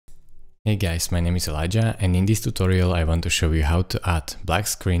Hey guys, my name is Elijah, and in this tutorial I want to show you how to add black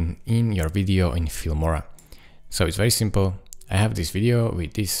screen in your video in Filmora. So it's very simple. I have this video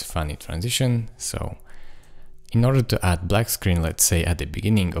with this funny transition. So in order to add black screen, let's say at the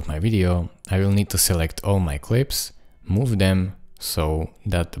beginning of my video, I will need to select all my clips, move them so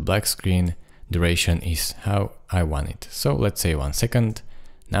that the black screen duration is how I want it. So let's say 1 second.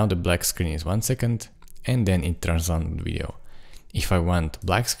 Now the black screen is 1 second, and then it turns on the video. If I want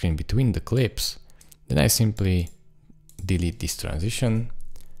black screen between the clips, then I simply delete this transition,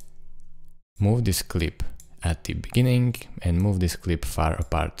 move this clip at the beginning and move this clip far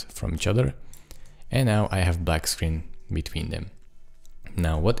apart from each other. And now I have black screen between them.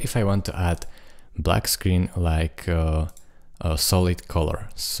 Now, what if I want to add black screen like a solid color?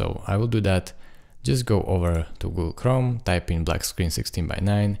 So I will do that. Just go over to Google Chrome, type in black screen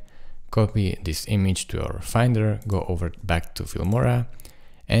 16:9. Copy this image to your Finder, go over back to Filmora,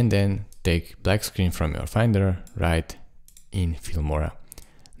 and then take black screen from your Finder, right in Filmora.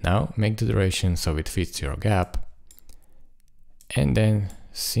 Now make the duration so it fits your gap, and then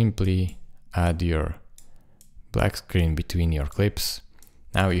simply add your black screen between your clips.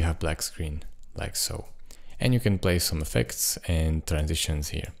 Now you have black screen like so, and you can place some effects and transitions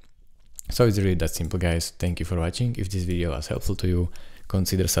here. So it's really that simple, guys. Thank you for watching. If this video was helpful to you,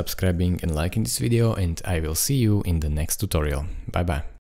 consider subscribing and liking this video, and I will see you in the next tutorial. Bye bye.